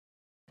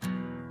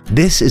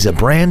This is a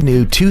brand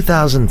new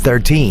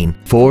 2013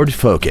 Ford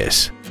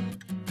Focus.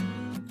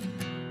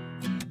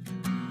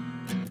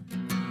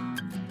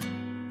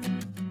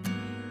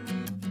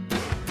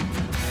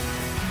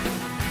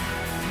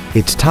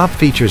 Its top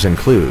features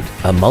include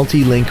a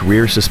multi-link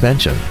rear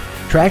suspension,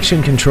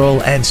 traction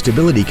control and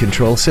stability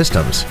control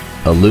systems,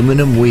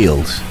 aluminum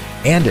wheels,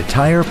 and a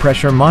tire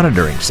pressure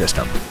monitoring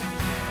system.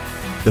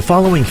 The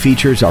following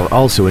features are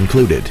also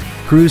included: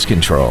 cruise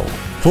control,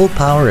 full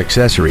power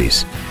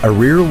accessories, a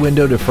rear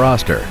window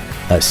defroster,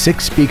 a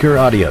 6-speaker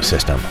audio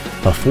system,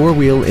 a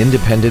 4-wheel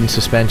independent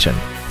suspension,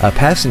 a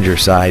passenger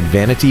side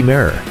vanity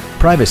mirror,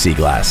 privacy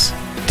glass,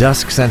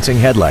 dusk sensing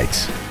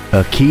headlights,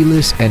 a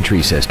keyless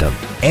entry system,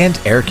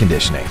 and air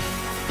conditioning.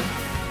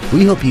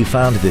 We hope you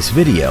found this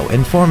video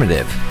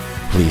informative.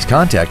 Please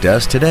contact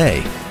us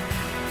today.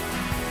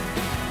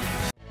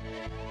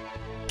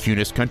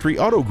 Kunes Country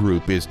Auto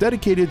Group is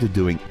dedicated to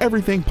doing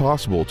everything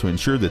possible to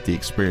ensure that the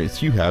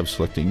experience you have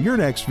selecting your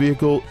next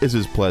vehicle is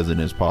as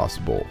pleasant as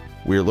possible.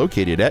 We're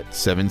located at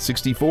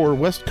 764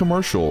 West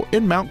Commercial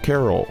in Mount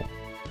Carroll.